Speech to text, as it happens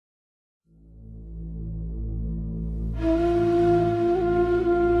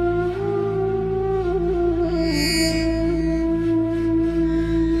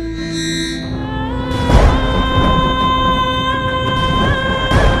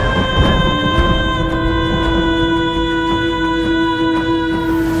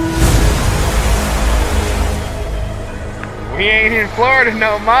Florida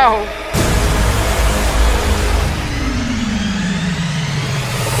no more.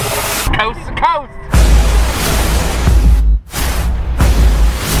 Coast to coast.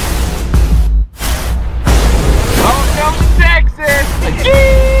 Welcome to Texas.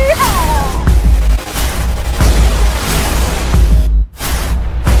 Yeehaw!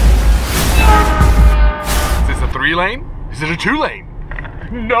 Is this a 3-lane? Is it a 2-lane?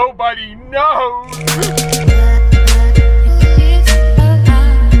 Nobody knows.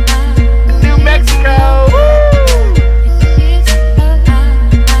 New Mexico.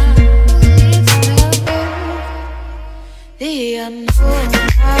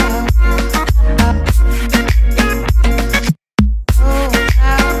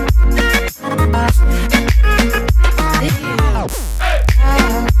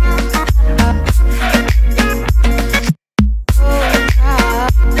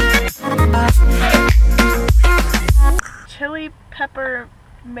 Chili pepper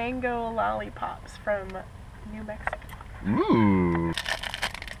mango lollipops from New Mexico. Ooh.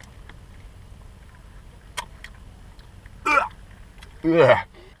 Ugh.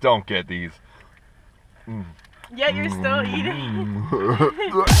 Don't get these. Yet you're still eating.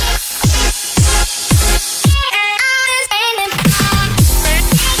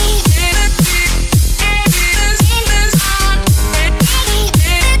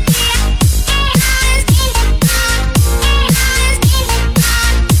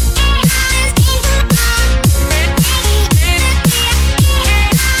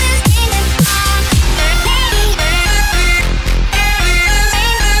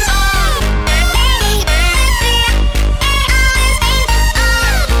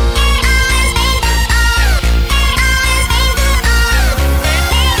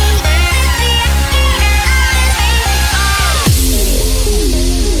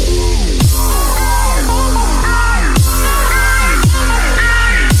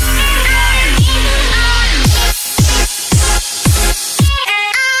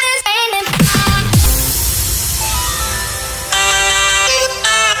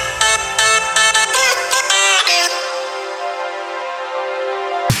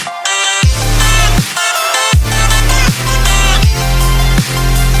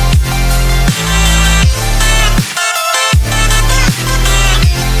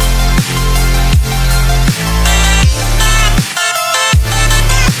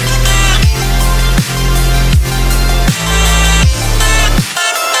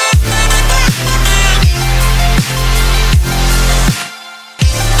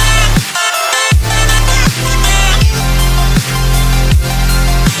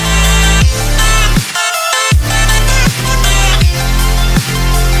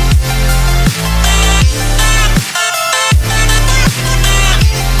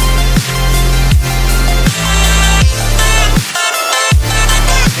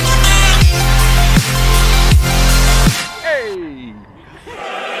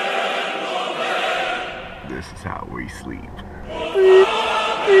 This is how we sleep.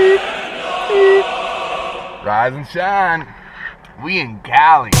 Rise and shine. We in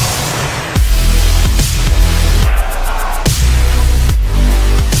Cali.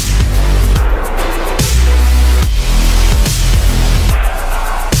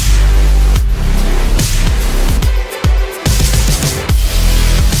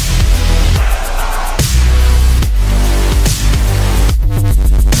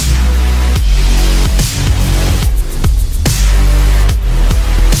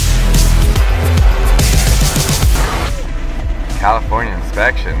 California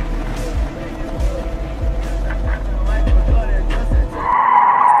inspection.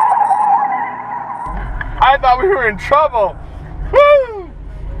 I thought we were in trouble. Woo!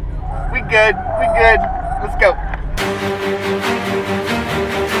 We good. We good. Let's go.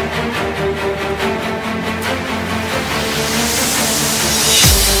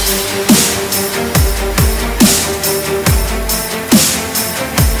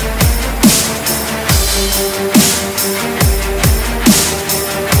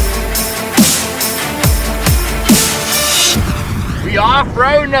 We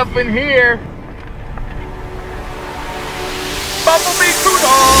off-roading up in here. Bumblebee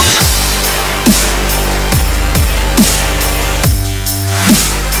Coodle.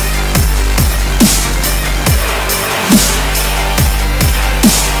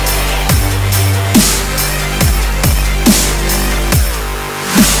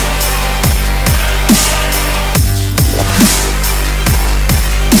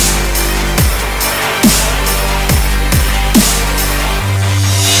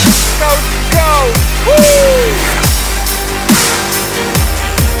 Go! Woo!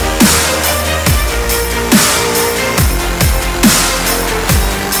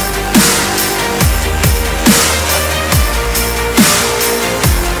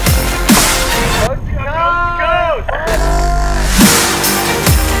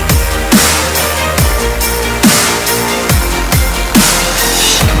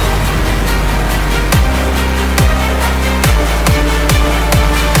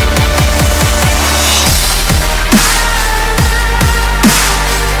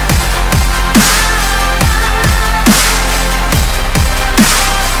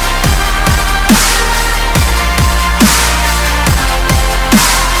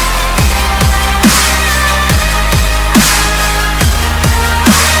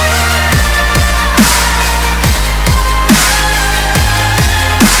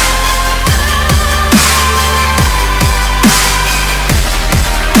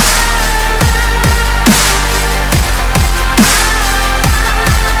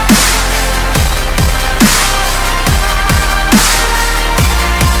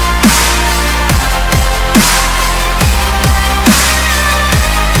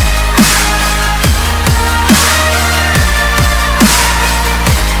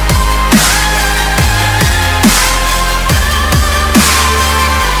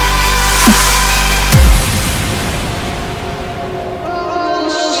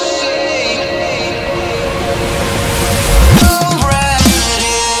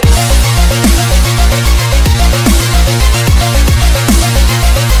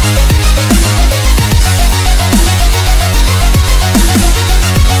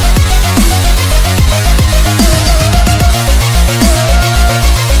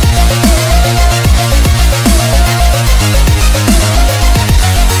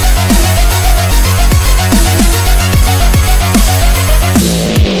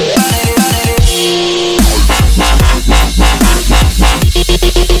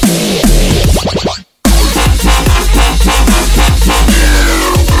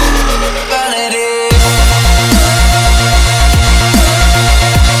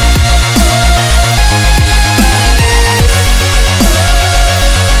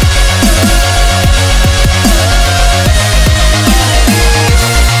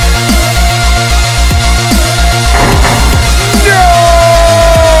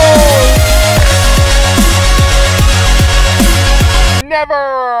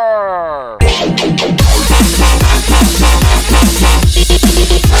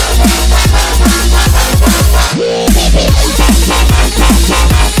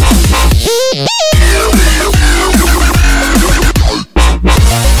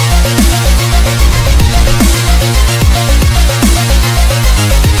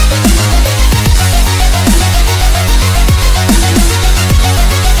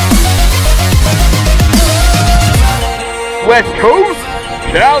 West Coast.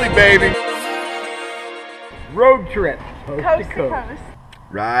 Cali, baby. Road trip. Coast to coast.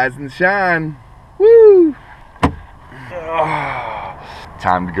 Rise and shine. Woo!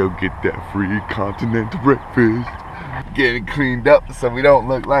 Time to go get that free continental breakfast. Getting cleaned up so we don't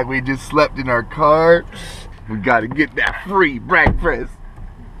look like we just slept in our car. We gotta get that free breakfast.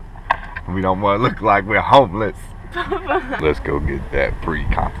 We don't want to look like we're homeless. Let's go get that free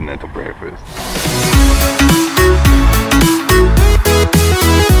continental breakfast.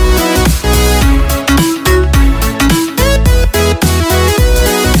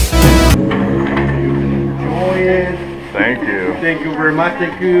 Thank you. Thank you very much.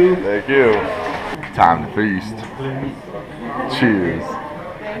 Thank you. Thank you. Time to feast. Cheers.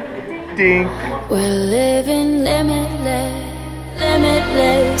 Ding. We're living limitless,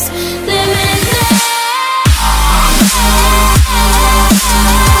 limitless, limitless.